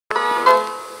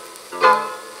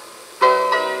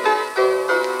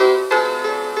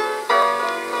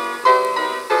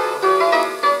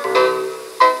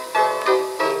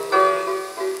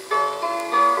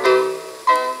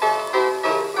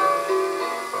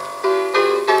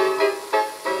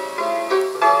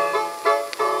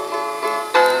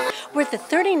the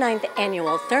 39th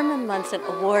Annual Thurman Munson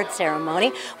Awards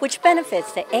Ceremony, which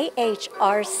benefits the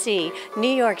AHRC New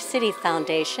York City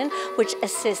Foundation, which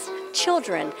assists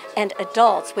children and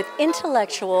adults with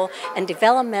intellectual and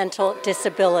developmental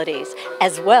disabilities,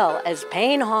 as well as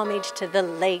paying homage to the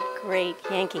late, great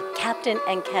Yankee captain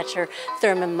and catcher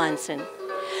Thurman Munson.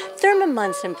 Thurman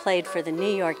Munson played for the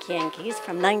New York Yankees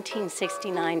from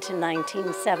 1969 to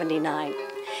 1979.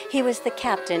 He was the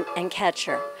captain and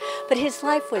catcher, but his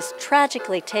life was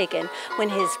tragically taken when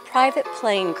his private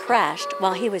plane crashed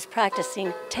while he was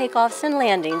practicing takeoffs and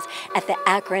landings at the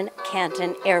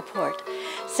Akron-Canton Airport.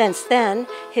 Since then,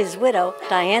 his widow,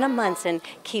 Diana Munson,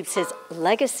 keeps his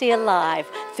legacy alive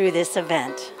through this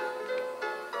event.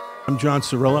 I'm John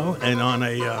Cirillo, and on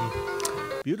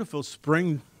a beautiful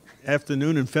spring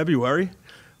afternoon in February,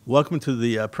 welcome to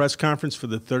the press conference for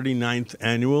the 39th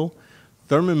Annual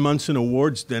Thurman Munson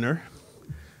Awards Dinner,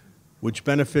 which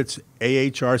benefits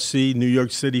AHRC New York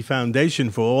City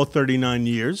Foundation for all 39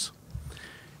 years.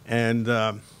 And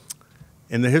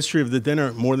in the history of the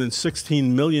dinner, more than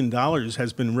 $16 million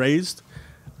has been raised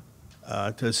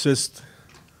to assist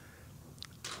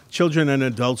children and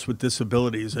adults with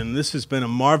disabilities. And this has been a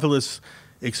marvelous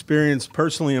experience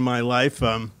personally in my life,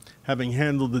 having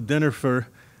handled the dinner for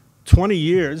 20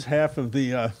 years, half of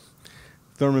the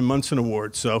Thurman Munson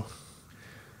Award. So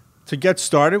to get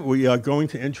started, we are going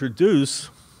to introduce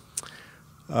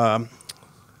a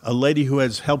lady who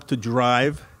has helped to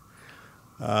drive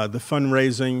the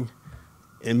fundraising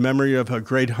in memory of her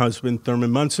great husband,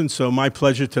 Thurman Munson. So my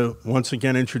pleasure to once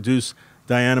again introduce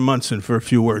Diana Munson for a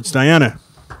few words. Diana.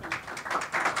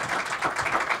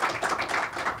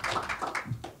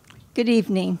 Good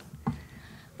evening.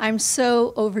 I'm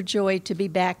so overjoyed to be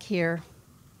back here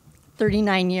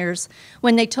 39 years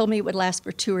when they told me it would last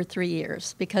for 2 or 3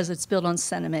 years because it's built on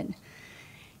sentiment.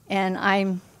 And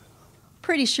I'm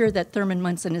pretty sure that Thurman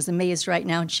Munson is amazed right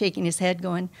now and shaking his head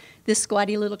going, this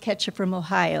squatty little catcher from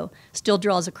Ohio still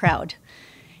draws a crowd.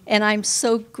 And I'm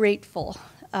so grateful.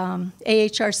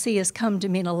 AHRC has come to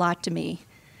mean a lot to me.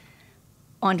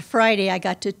 On Friday, I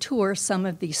got to tour some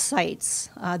of these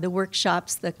sites, the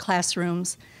workshops, the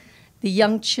classrooms, the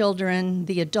young children,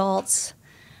 the adults.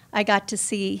 I got to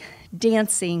see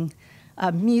dancing,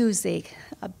 music,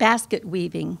 basket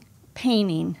weaving,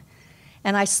 painting,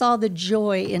 and I saw the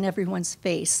joy in everyone's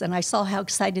face, and I saw how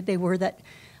excited they were that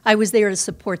I was there to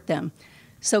support them.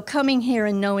 So coming here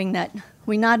and knowing that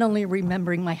we not only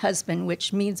remembering my husband,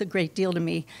 which means a great deal to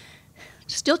me,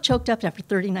 still choked up after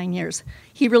 39 years.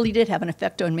 He really did have an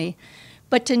effect on me.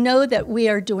 But to know that we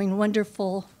are doing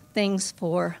wonderful things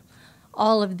for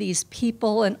all of these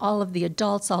people and all of the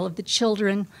adults, all of the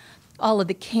children, all of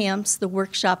the camps, the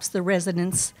workshops, the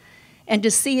residents, and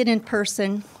to see it in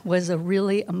person was a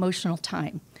really emotional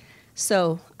time.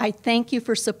 So I thank you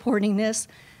for supporting this.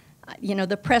 You know,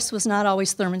 the press was not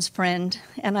always Thurman's friend,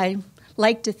 and I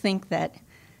like to think that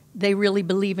they really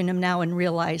believe in him now and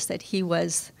realize that he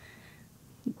was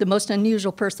the most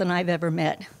unusual person I've ever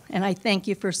met. And I thank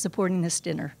you for supporting this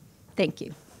dinner. Thank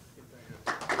you.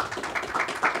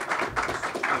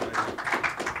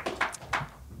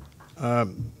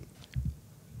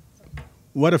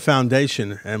 What a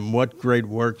foundation and what great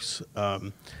works.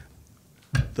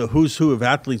 The who's who of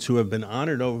athletes who have been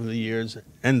honored over the years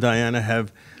and Diana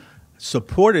have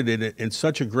supported it in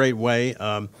such a great way.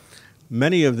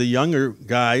 Many of the younger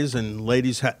guys and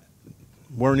ladies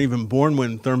weren't even born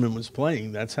when Thurman was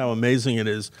playing. That's how amazing it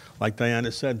is. Like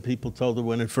Diana said, people told her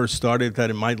when it first started that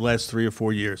it might last 3 or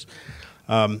 4 years.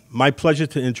 My pleasure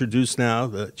to introduce now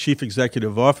the Chief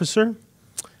Executive Officer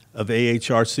of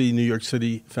AHRC New York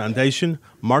City Foundation,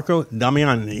 Marco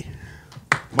Damiani.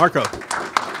 Marco.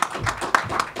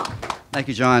 Thank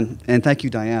you, John, and thank you,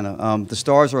 Diana. The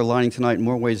stars are aligning tonight in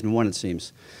more ways than one, it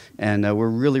seems. And we're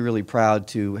really, really proud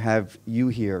to have you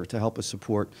here to help us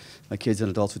support kids and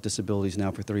adults with disabilities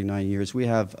now for 39 years. We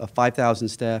have 5,000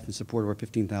 staff and support over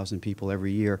 15,000 people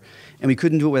every year. And we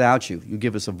couldn't do it without you. You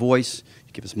give us a voice,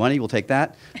 you give us money, we'll take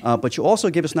that. But you also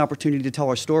give us an opportunity to tell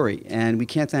our story. And we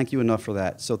can't thank you enough for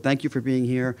that. So thank you for being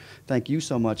here. Thank you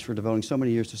so much for devoting so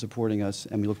many years to supporting us.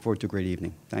 And we look forward to a great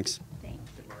evening. Thanks.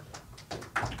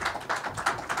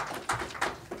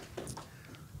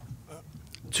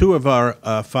 Two of our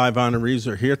 5 honorees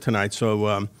are here tonight.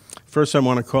 So first I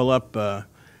want to call up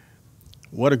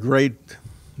what a great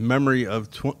memory of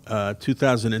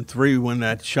 2003 when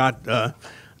that shot,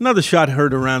 another shot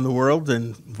heard around the world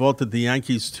and vaulted the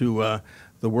Yankees to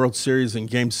the World Series in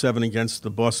Game 7 against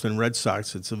the Boston Red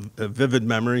Sox. It's a vivid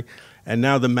memory. And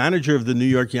now the manager of the New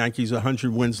York Yankees,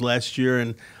 100 wins last year,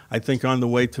 and I think on the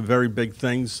way to very big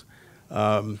things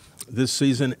this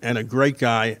season, and a great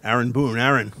guy, Aaron Boone.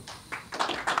 Aaron.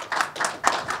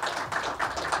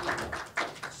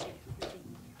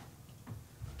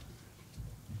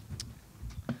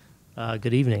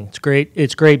 Good evening. It's great.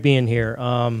 It's great being here.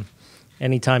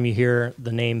 Anytime you hear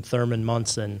the name Thurman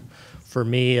Munson, for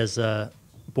me, as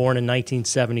born in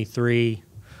 1973,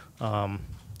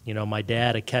 my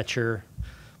dad, a catcher,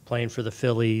 playing for the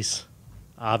Phillies.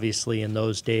 Obviously, in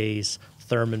those days,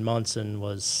 Thurman Munson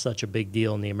was such a big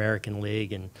deal in the American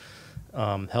League and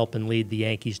helping lead the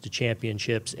Yankees to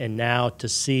championships. And now to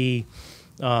see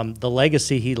the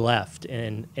legacy he left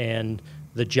and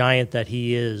the giant that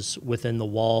he is within the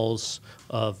walls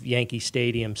of Yankee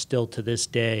Stadium still to this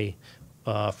day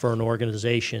for an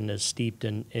organization as steeped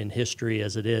in history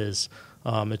as it is.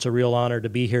 It's a real honor to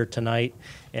be here tonight.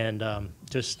 And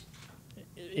just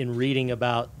in reading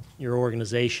about your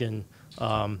organization,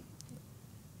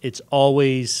 it's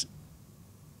always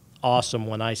awesome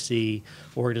when I see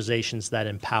organizations that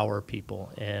empower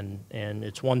people. And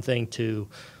it's one thing to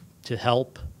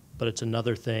help, but it's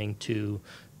another thing to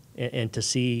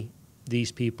see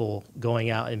these people going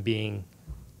out and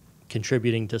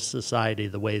contributing to society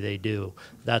the way they do.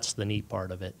 That's the neat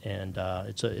part of it, and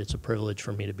it's a privilege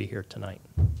for me to be here tonight.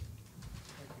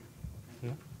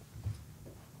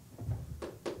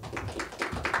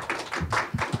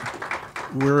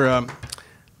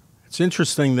 It's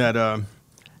interesting that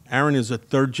Aaron is a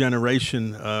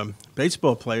third-generation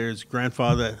baseball player. His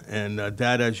grandfather and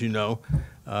dad, as you know,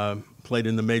 played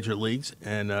in the major leagues,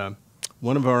 and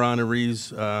one of our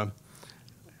honorees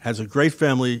has a great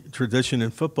family tradition in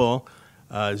football.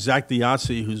 Zach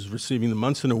DeOssie, who's receiving the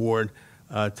Munson Award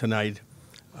tonight,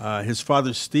 his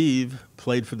father, Steve,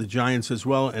 played for the Giants as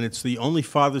well, and it's the only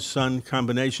father-son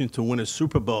combination to win a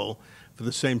Super Bowl for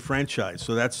the same franchise.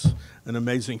 So that's an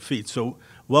amazing feat. So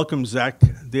welcome, Zach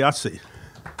DeOssie.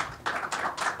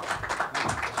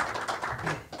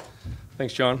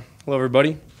 Thanks, John. Hello,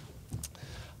 everybody.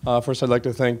 First, I'd like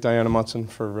to thank Diana Munson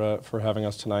for having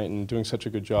us tonight and doing such a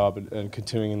good job and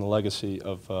continuing the legacy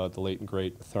of the late and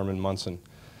great Thurman Munson.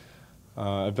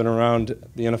 I've been around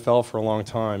the NFL for a long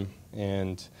time,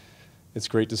 and it's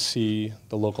great to see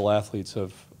the local athletes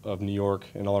of New York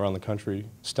and all around the country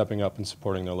stepping up and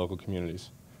supporting their local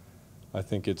communities. I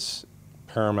think it's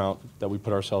paramount that we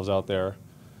put ourselves out there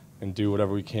and do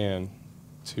whatever we can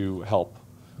to help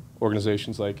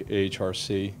organizations like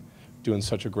AHRC doing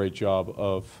such a great job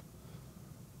of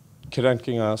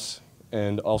connecting us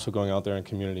and also going out there in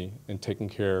community and taking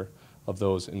care of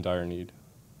those in dire need.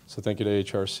 So thank you to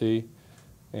AHRC,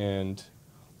 and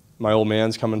my old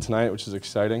man's coming tonight, which is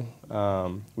exciting.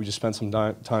 We just spent some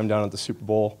time down at the Super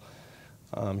Bowl.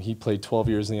 He played 12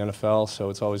 years in the NFL, so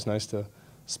it's always nice to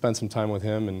spend some time with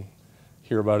him and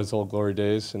hear about his old glory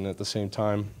days. And at the same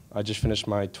time, I just finished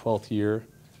my 12th year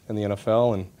in the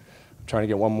NFL, and I'm trying to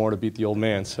get one more to beat the old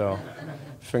man. So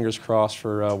fingers crossed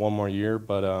for one more year.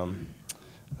 But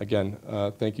again,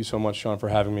 thank you so much, Sean, for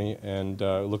having me, and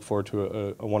look forward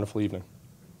to a wonderful evening.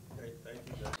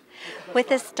 With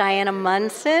us, Diana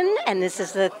Munson, and this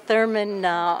is the Thurman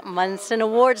Munson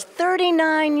Awards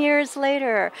 39 years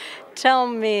later. Tell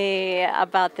me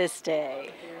about this day.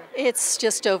 It's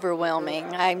just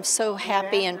overwhelming. I'm so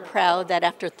happy and proud that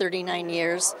after 39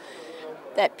 years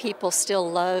that people still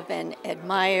love and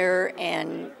admire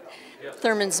and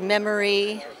Thurman's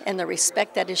memory and the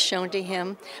respect that is shown to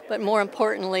him, but more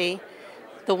importantly,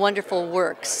 the wonderful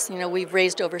works. You know, we've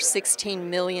raised over $16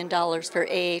 million for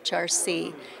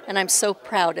AHRC, and I'm so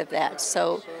proud of that.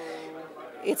 So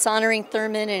it's honoring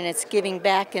Thurman, and it's giving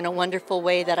back in a wonderful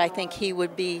way that I think he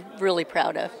would be really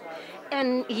proud of.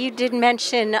 And you did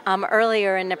mention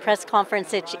earlier in the press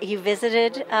conference that you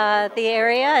visited the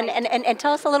area, and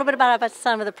tell us a little bit about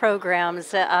some of the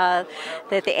programs that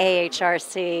the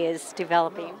AHRC is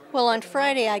developing. Well, on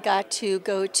Friday I got to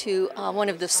go to one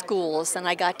of the schools, and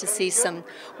I got to see some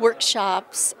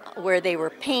workshops where they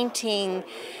were painting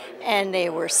and they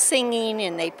were singing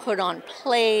and they put on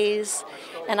plays,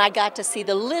 and I got to see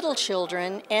the little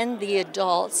children and the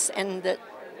adults, and the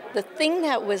thing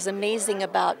that was amazing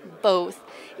about both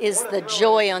is the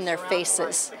joy on their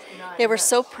faces. They were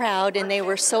so proud, and they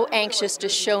were so anxious to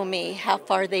show me how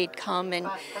far they'd come and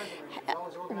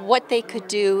what they could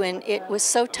do, and it was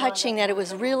so touching that it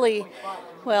was really,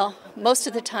 well, most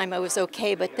of the time I was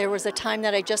okay, but there was a time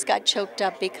that I just got choked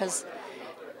up because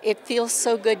it feels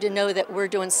so good to know that we're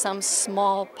doing some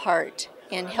small part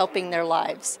in helping their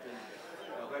lives.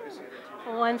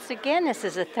 Once again, this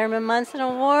is the Thurman Munson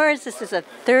Awards. This is a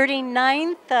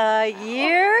 39th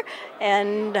year,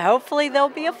 and hopefully there'll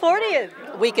be a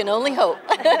 40th. We can only hope.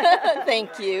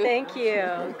 Thank you. Thank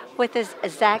you. With this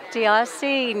Zach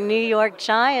DeOssie, New York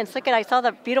Giants. Look at, I saw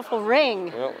the beautiful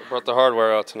ring. Well, brought the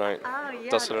hardware out tonight. Oh, yeah.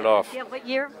 Dusted it off. Yeah, what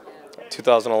year?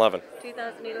 2011.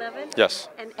 2011? Yes.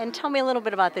 And tell me a little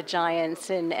bit about the Giants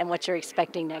and what you're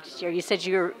expecting next year. You said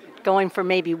you're going for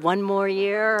maybe one more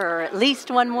year or at least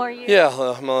one more year? Yeah,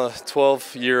 I'm a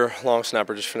 12-year long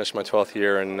snapper, just finished my 12th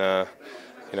year,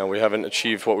 and we haven't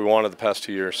achieved what we wanted the past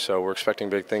 2 years, so we're expecting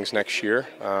big things next year.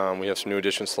 We have some new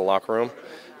additions to the locker room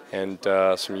and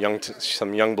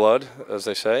some young blood, as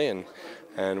they say,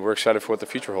 and we're excited for what the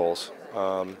future holds.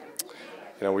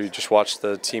 We just watched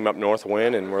the team up north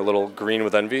win, and we're a little green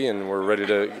with envy, and we're ready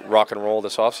to rock and roll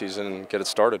this offseason and get it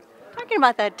started. Talking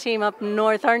about that team up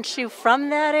north, aren't you from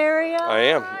that area? I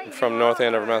am from North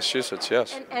Andover, Massachusetts.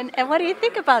 Yes. And what do you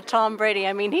think about Tom Brady?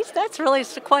 I mean, that's really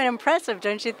quite impressive,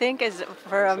 don't you think, as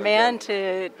for a man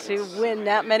to win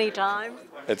that many times?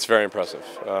 It's very impressive.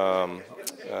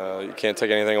 You can't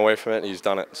take anything away from it. He's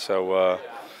done it. So,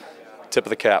 tip of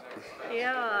the cap.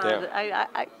 Yeah.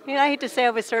 I hate to say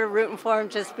I was sort of rooting for him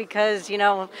just because,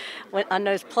 on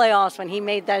those playoffs when he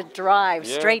made that drive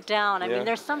straight down. I mean,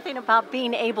 there's something about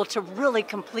being able to really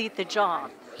complete the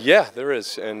job. Yeah, there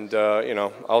is. And,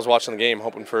 I was watching the game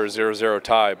hoping for a 0-0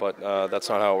 tie, but that's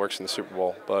not how it works in the Super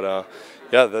Bowl. But,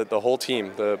 the whole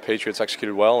team, the Patriots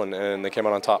executed well, and they came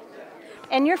out on top.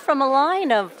 And you're from a line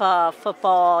of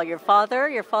football. Your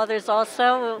father's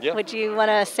also. Yeah. Would you want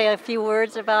to say a few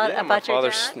words about your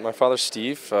dad? My father,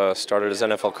 Steve, started his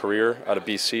NFL career out of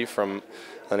BC.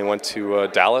 Then he went to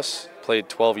Dallas, played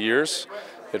 12 years,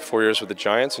 had 4 years with the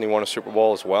Giants, and he won a Super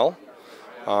Bowl as well,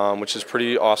 which is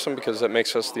pretty awesome because that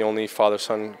makes us the only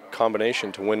father-son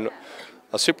combination to win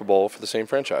a Super Bowl for the same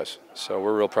franchise. So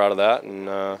we're real proud of that,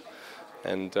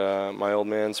 and my old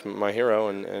man's my hero,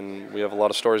 and we have a lot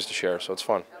of stories to share, so it's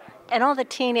fun. And all the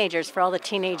teenagers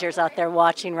out there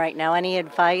watching right now, any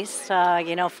advice?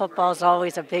 Football's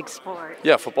always a big sport.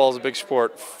 Yeah, football is a big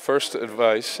sport. First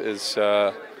advice is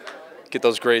get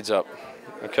those grades up.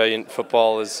 Okay, and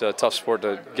football is a tough sport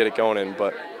to get it going in,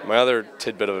 but my other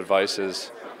tidbit of advice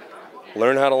is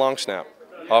learn how to long snap.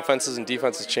 Offenses and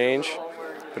defenses change,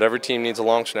 but every team needs a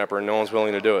long snapper, and no one's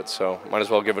willing to do it, so might as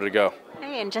well give it a go.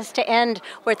 Hey, and just to end,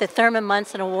 we're at the Thurman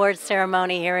Munson Awards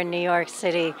ceremony here in New York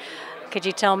City. Could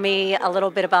you tell me a little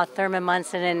bit about Thurman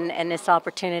Munson and this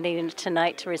opportunity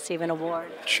tonight to receive an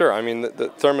award? Sure. I mean,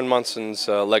 the Thurman Munson's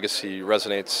legacy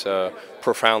resonates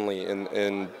profoundly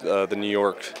in the New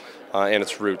York and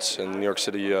its roots in the New York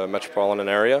City metropolitan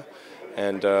area.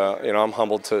 And, I'm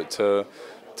humbled to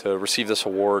receive this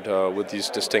award with these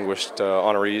distinguished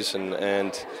honorees.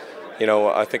 And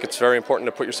I think it's very important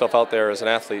to put yourself out there as an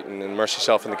athlete and immerse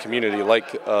yourself in the community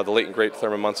like the late and great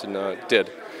Thurman Munson did.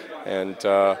 And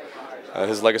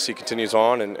his legacy continues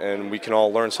on, and we can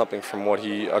all learn something from what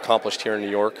he accomplished here in New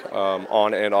York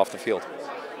on and off the field.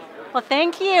 Well,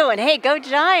 thank you, and hey, go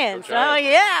Giants. Oh,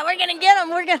 yeah, we're going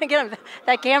to get him.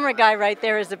 That camera guy right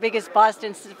there is the biggest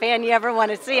Boston fan you ever want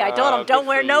to see. I told him, don't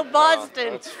wear no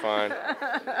Boston. That's fine.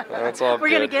 That's all We're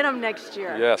going to get him next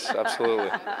year. Yes,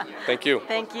 absolutely. Thank you.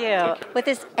 Thank you. With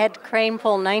this Ed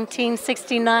Kranepool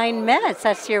 1969 Mets,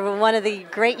 that's one of the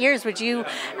great years. Would you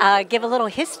give a little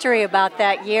history about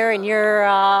that year and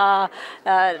your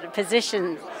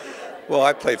position? Well,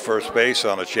 I played first base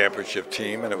on a championship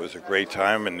team, and it was a great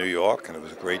time in New York, and it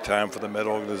was a great time for the Met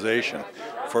organization.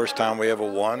 First time we ever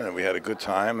won, and we had a good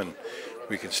time, and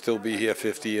we can still be here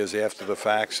 50 years after the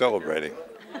fact celebrating.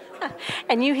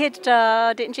 And you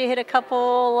didn't you hit a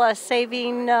couple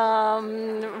saving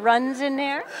runs in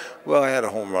there? Well, I had a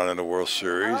home run in the World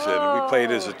Series, and we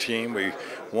played as a team. We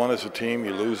won as a team,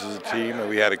 you lose as a team, and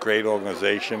we had a great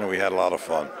organization, and we had a lot of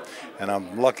fun. And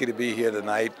I'm lucky to be here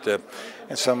tonight,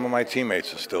 and some of my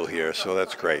teammates are still here, so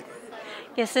that's great.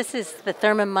 Yes, this is the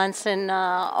Thurman Munson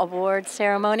Award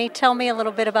ceremony. Tell me a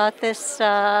little bit about this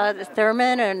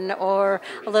Thurman, or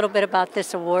a little bit about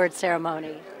this award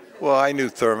ceremony. Well, I knew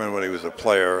Thurman when he was a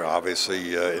player,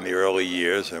 obviously, in the early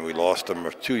years, and we lost him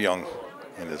too young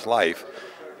in his life.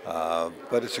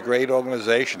 But it's a great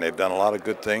organization. They've done a lot of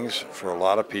good things for a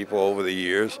lot of people over the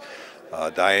years.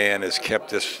 Diane has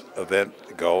kept this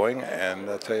event going, and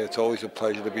I tell you, it's always a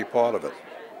pleasure to be part of it.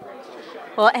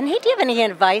 Well, and do you have any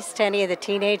advice to any of the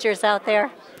teenagers out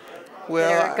there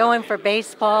that are going for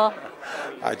baseball?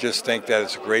 I just think that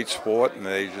it's a great sport, and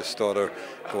they just ought to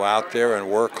go out there and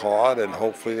work hard, and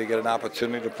hopefully they get an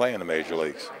opportunity to play in the major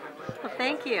leagues. Well,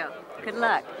 thank you. Good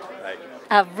luck.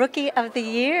 Rookie of the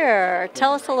Year.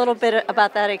 Tell us a little bit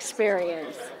about that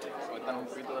experience.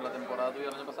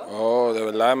 Oh, de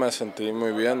verdad me sentí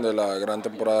muy bien de la gran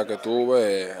temporada que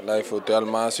tuve, la disfruté al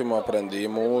máximo, aprendí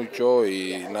mucho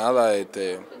y nada,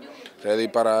 ready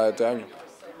para este año.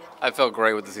 I felt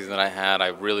great with the season that I had. I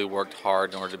really worked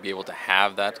hard in order to be able to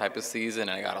have that type of season,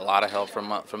 and I got a lot of help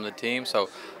from the team. So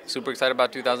super excited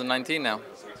about 2019 now.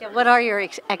 Yeah, what are your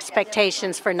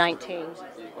expectations for 19?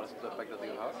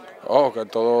 Oh, que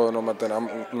todos nos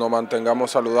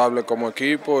mantengamos saludables como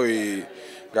equipo y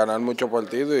ganar muchos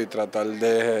partidos y tratar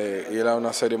de ir a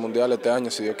una serie mundial este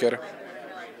año, si Dios quiere.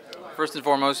 First and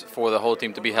foremost, for the whole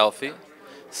team to be healthy.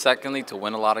 Secondly, to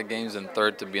win a lot of games. And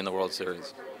third, to be in the World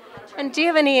Series. And do you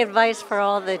have any advice for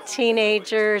all the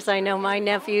teenagers? I know my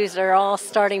nephews are all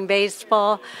starting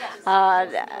baseball,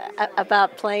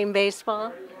 about playing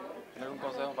baseball.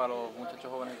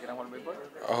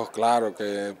 Oh, claro,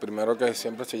 que primero que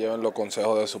siempre se lleven los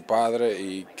consejos de su padre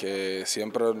y que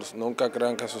siempre nunca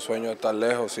crean que su sueño está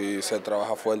lejos y se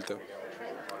trabaja fuerte.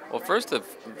 Well, first,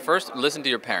 listen to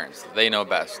your parents. They know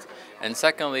best. And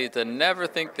secondly, to never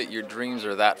think that your dreams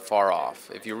are that far off.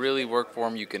 If you really work for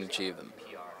them, you can achieve them.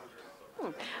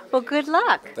 Well, good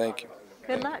luck. Thank you.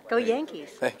 Good luck. Go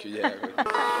Yankees. Thank you. Yeah.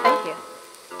 Thank you.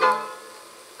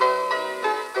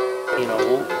 You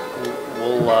know,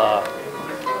 we'll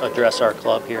address our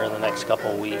club here in the next couple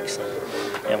of weeks,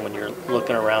 and when you're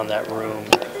looking around that room,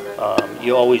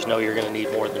 you always know you're going to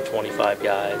need more than 25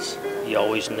 guys. You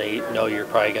always know you're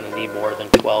probably going to need more than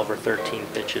 12 or 13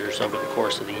 pitchers over the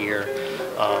course of the year.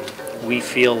 We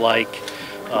feel like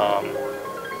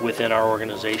within our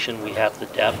organization we have the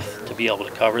depth to be able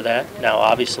to cover that. Now,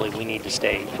 obviously, we need to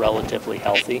stay relatively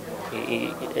healthy.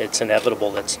 It's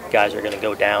inevitable that guys are going to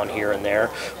go down here and there,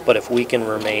 but if we can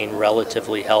remain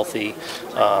relatively healthy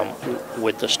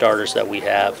with the starters that we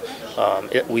have,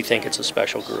 we think it's a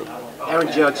special group.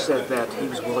 Aaron Judge said that he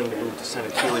was willing to move to center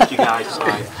field if you guys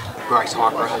signed Bryce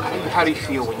Harper. How do you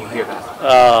feel when you hear that?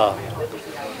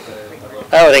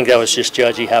 I would think that was just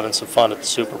Judgy having some fun at the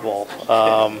Super Bowl.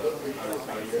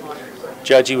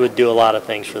 Judgy would do a lot of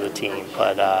things for the team,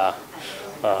 but I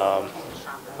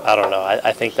don't know.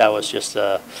 I think that was just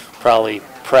probably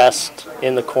pressed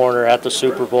in the corner at the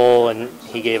Super Bowl, and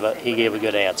he gave a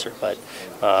good answer. But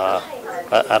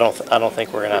I don't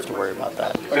think we're going to have to worry about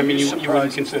that. I mean, you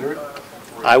wouldn't consider it?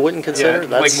 I wouldn't consider it.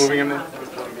 Like moving him there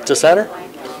to center.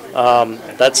 I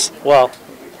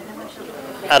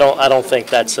don't think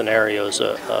that scenario is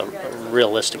a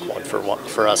realistic one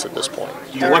for us at this point.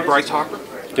 Do you want Bryce Harper?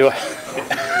 Do I?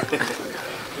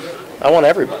 I want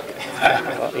everybody.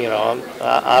 You know,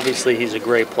 obviously he's a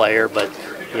great player, but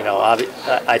you know,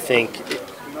 I think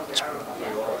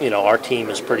you know our team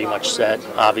is pretty much set.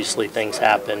 Obviously, things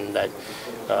happen that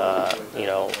you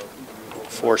know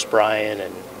force Brian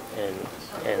and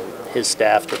his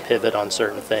staff to pivot on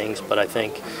certain things. But I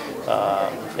think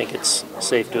it's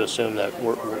safe to assume that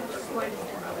we're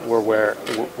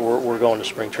going to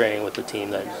spring training with the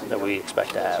team that we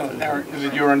expect to have. So, Aaron, is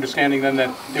it your understanding then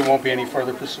that there won't be any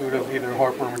further pursuit of either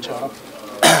Harper or Machado?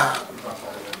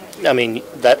 I mean,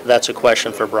 that's a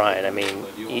question for Brian. I mean,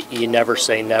 you never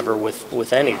say never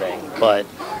with anything, but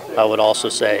I would also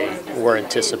say we're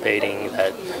anticipating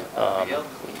that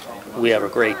we have a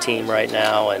great team right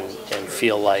now and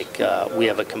feel like we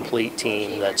have a complete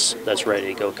team that's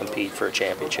ready to go compete for a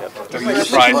championship. Does it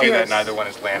surprise you that neither one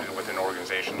has landed with an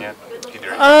organization yet?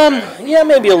 Yeah,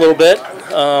 maybe a little bit.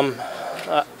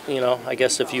 You know, I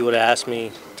guess if you would have asked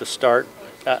me to start,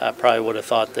 I probably would have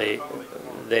thought they'd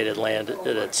have landed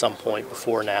at some point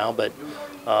before now, but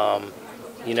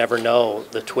you never know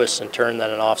the twists and turn that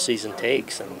an off-season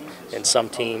takes, and some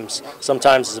teams,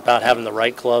 sometimes it's about having the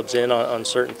right clubs in on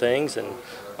certain things, and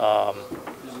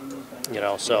you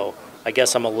know, so I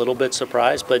guess I'm a little bit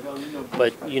surprised, but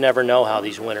you never know how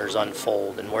these winters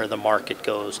unfold and where the market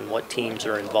goes and what teams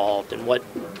are involved and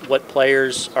what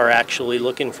players are actually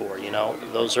looking for. You know,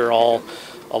 those are all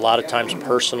a lot of times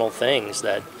personal things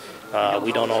that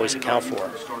we don't always account for.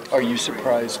 Are you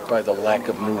surprised by the lack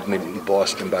of movement in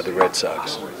Boston by the Red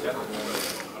Sox?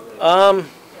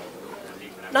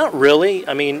 Not really.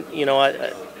 I mean, you know,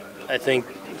 I think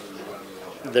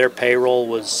their payroll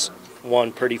was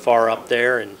one pretty far up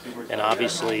there, and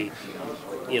obviously,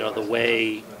 you know, the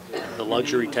way the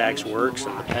luxury tax works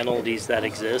and the penalties that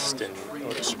exist, and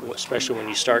especially when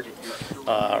you start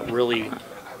really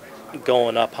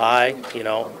going up high, you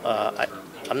know,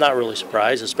 I'm not really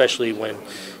surprised, especially when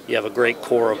you have a great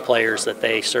core of players that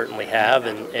they certainly have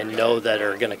and know that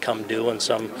are going to come due in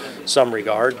some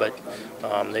regard. But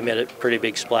they made a pretty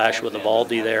big splash with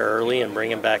Evaldi there early and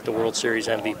bringing back the World Series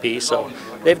MVP. So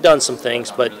they've done some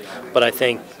things, but I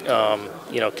think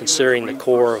you know, considering the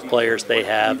core of players they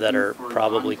have that are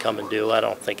probably coming due, I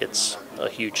don't think it's a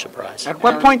huge surprise. At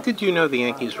what point did you know the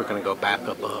Yankees were going to go back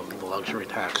above the luxury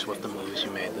tax with the moves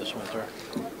you made this winter?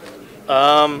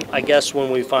 I guess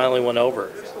when we finally went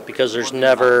over, because there's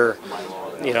never,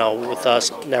 you know, with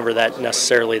us, never that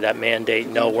necessarily that mandate,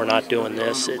 no, we're not doing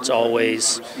this. It's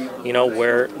always, you know,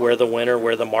 where the winner,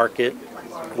 where the market,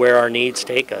 where our needs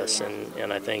take us.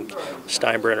 And I think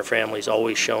Steinbrenner family's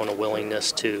always shown a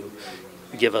willingness to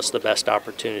give us the best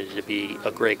opportunity to be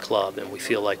a great club, and we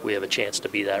feel like we have a chance to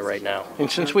be that right now. And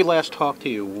since we last talked to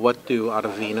you, what do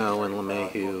Ottavino and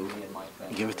LeMahieu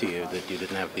give to you that you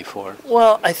didn't have before?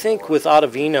 Well, I think with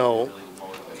Ottavino,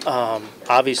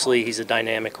 obviously he's a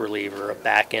dynamic reliever, a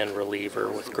back-end reliever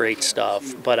with great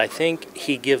stuff, but I think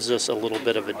he gives us a little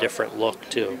bit of a different look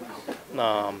too.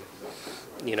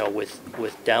 You know,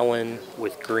 with Dellin,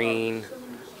 with Green,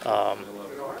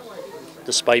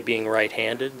 despite being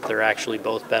right-handed, they're actually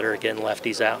both better at getting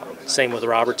lefties out. Same with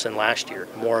Robertson last year,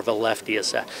 more of a lefty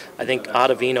assassin. I think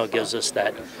Ottavino gives us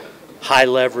that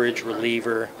high-leverage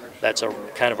reliever that's a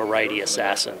kind of a righty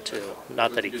assassin too.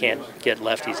 Not that he can't get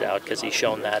lefties out, because he's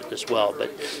shown that as well,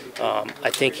 but I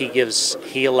think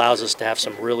he allows us to have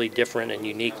some really different and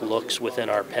unique looks within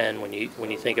our pen. When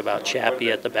you think about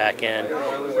Chappie at the back end,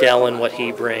 Dellin, what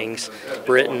he brings,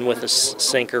 Britton with a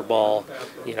sinker ball,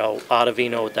 you know,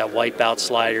 Ottavino with that wipeout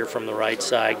slider from the right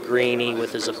side, Greeny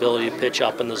with his ability to pitch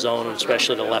up in the zone,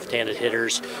 especially to left-handed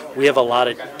hitters. We have a lot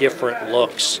of different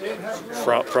looks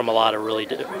from a lot of really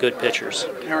good pitchers.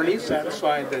 Aaron, are you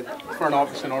satisfied that front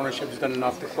office and ownership has done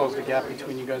enough to close the gap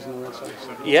between you guys and the Red Sox?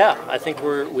 Yeah, I think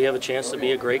we have a chance to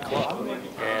be a great club,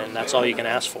 and that's all you can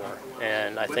ask for.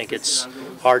 And I think it's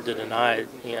hard to deny.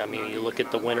 You know, I mean, you look at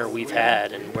the winter we've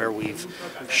had and where we've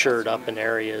shored up in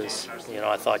areas. You know,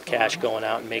 I thought Cash going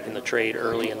out and making the trade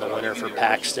early in the winter for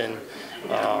Paxton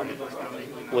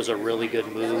was a really good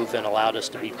move and allowed us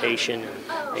to be patient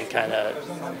and kind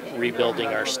of rebuilding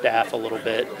our staff a little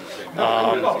bit.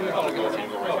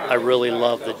 I really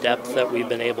love the depth that we've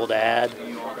been able to add,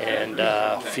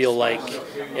 and feel like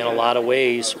in a lot of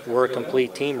ways we're a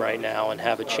complete team right now and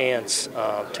have a chance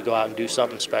to go out and do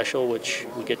something special, which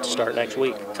we get to start next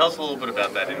week. Tell us a little bit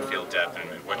about that infield depth and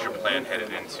what's your plan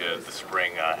headed into the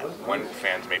spring, when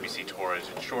fans maybe see Torres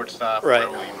at shortstop, right.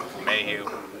 or Mayhew.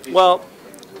 Well,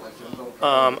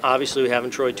 obviously we have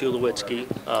Troy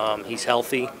Tulowitzki. He's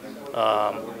healthy,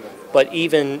 but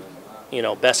even, you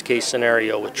know, best case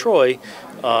scenario with Troy,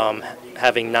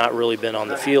 having not really been on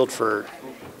the field for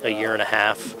a year and a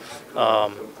half,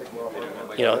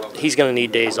 you know, he's going to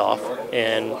need days off,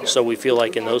 and so we feel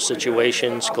like in those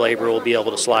situations Glaber will be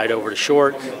able to slide over to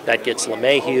short. That gets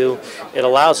LeMahieu. It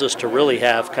allows us to really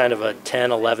have kind of a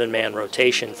 10-11-man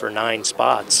rotation for 9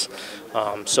 spots.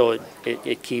 So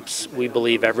it keeps, we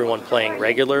believe, everyone playing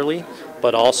regularly,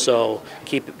 but also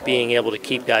being able to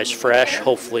keep guys fresh,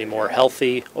 hopefully more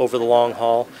healthy over the long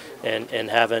haul, and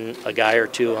having a guy or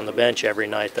two on the bench every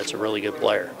night that's a really good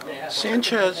player.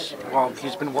 Sanchez, while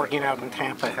he's been working out in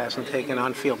Tampa, hasn't taken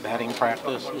on-field batting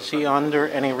practice. Is he under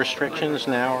any restrictions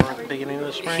now or at the beginning of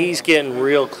the spring? He's getting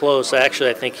real close.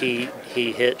 Actually, I think he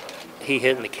hit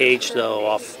in the cage though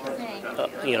off,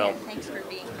 you know,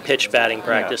 pitch batting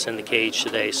practice in the cage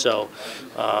today, so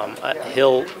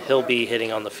he'll be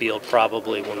hitting on the field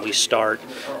probably when we start.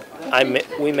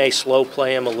 We may slow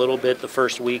play him a little bit the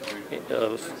first week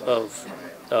of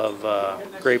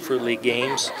Grapefruit League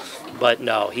games, but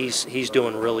no, he's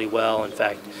doing really well. In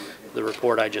fact, the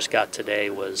report I just got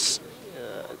today was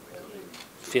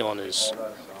feeling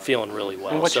really well.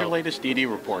 And what's your latest Didi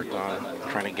report on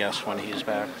trying to guess when he's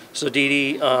back? So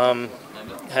Didi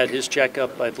had his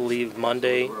checkup, I believe,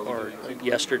 Monday or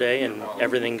yesterday, and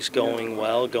everything's going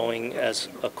well, going as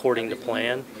according to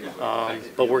plan.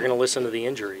 But we're going to listen to the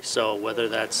injury. So whether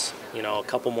that's, you know, a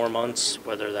couple more months,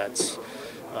 whether that's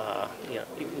you know,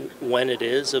 when it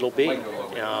is, it'll be.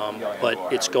 But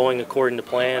it's going according to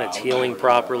plan. It's healing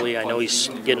properly. I know he's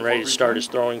getting ready to start his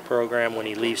throwing program when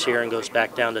he leaves here and goes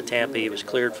back down to Tampa. He was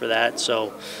cleared for that.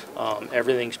 So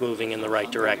everything's moving in the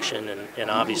right direction. And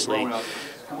obviously,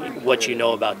 what you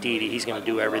know about Didi, he's going to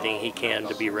do everything he can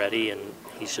to be ready, and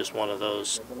he's just one of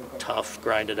those tough,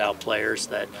 grinded-out players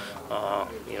that,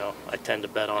 you know, I tend to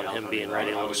bet on him being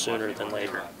ready a little sooner than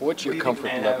later. What's your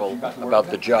comfort level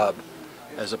about the job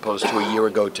as opposed to a year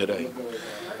ago today?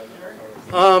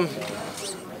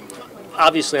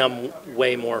 Obviously, I'm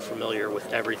way more familiar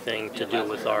with everything to do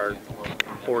with our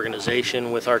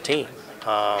organization, with our team.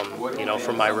 You know,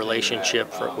 from my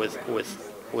relationship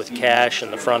with Cash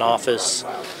and the front office,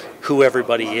 who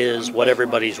everybody is, what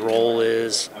everybody's role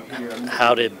is,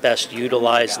 how to best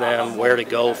utilize them, where to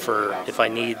go for if I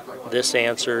need this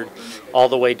answered, all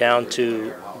the way down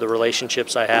to the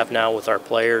relationships I have now with our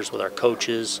players, with our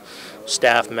coaches,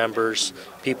 staff members,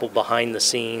 people behind the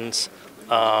scenes.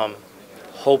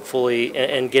 Hopefully,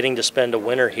 and getting to spend a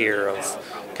winter here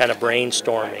of kind of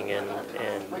brainstorming and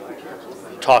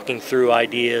talking through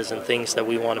ideas and things that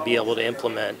we want to be able to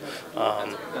implement.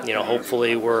 You know,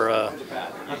 hopefully we're a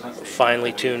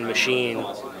finely tuned machine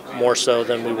more so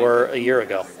than we were a year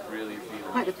ago.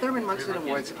 Hi, the Thurman Munson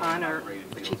Awards honor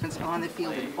achievements on the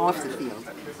field and off the field.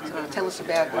 So tell us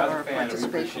about your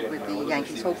participation with the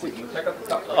Yankees Hope Week.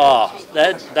 Oh,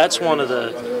 that's one of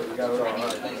the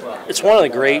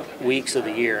great weeks of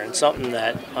the year, and something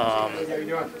that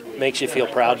makes you feel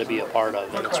proud to be a part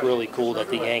of. And it's really cool that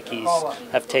the Yankees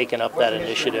have taken up that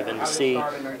initiative, and to see,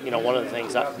 you know, one of the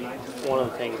things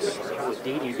with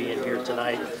Didi being here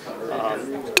tonight.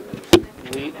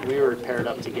 We were paired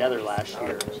up together last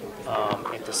year,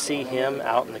 and to see him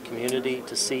out in the community,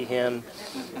 to see him,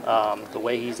 the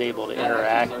way he's able to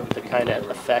interact, the kind of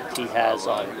effect he has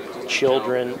on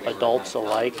children, adults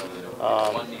alike,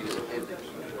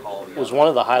 was one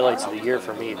of the highlights of the year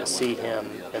for me, to see him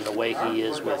and the way he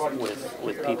is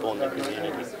with people in the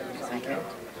community.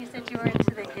 You said you were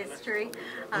into the history.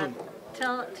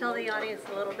 Tell the audience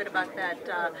a little bit about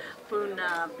that Boone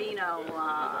Bino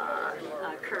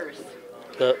curse.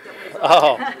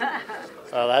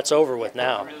 That's over with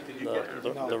now.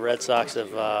 The Red Sox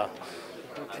have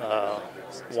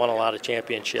won a lot of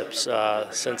championships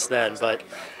since then, but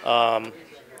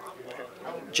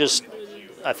just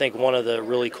I think one of the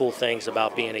really cool things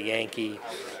about being a Yankee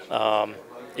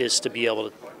is to be able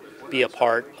to be a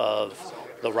part of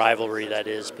the rivalry that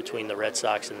is between the Red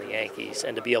Sox and the Yankees,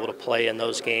 and to be able to play in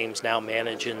those games, now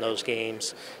manage in those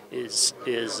games, is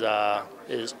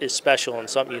special and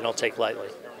something you don't take lightly.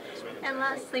 And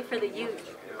lastly, for the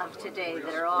youth of today,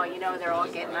 they're all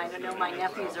getting, I know my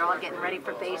nephews are all getting ready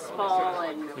for baseball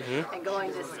and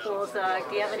going to schools.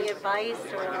 Do you have any advice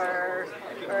or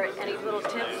any little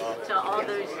tips to all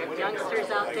those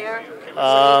youngsters out there?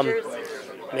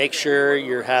 Make sure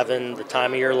you're having the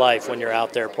time of your life when you're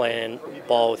out there playing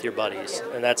ball with your buddies.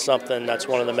 And that's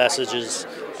one of the messages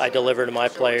I deliver to my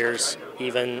players,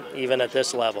 even at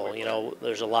this level. You know,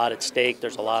 there's a lot at stake,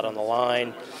 there's a lot on the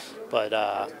line, but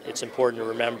it's important to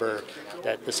remember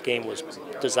that this game was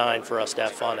designed for us to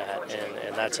have fun at,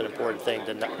 and that's an important thing,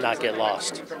 to not get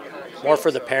lost. More for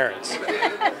the parents.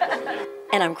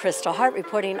 And I'm Kristal Hart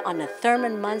reporting on the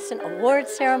Thurman Munson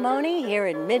Awards ceremony here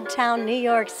in Midtown New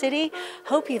York City.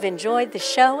 Hope you've enjoyed the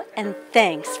show, and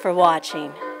thanks for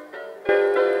watching.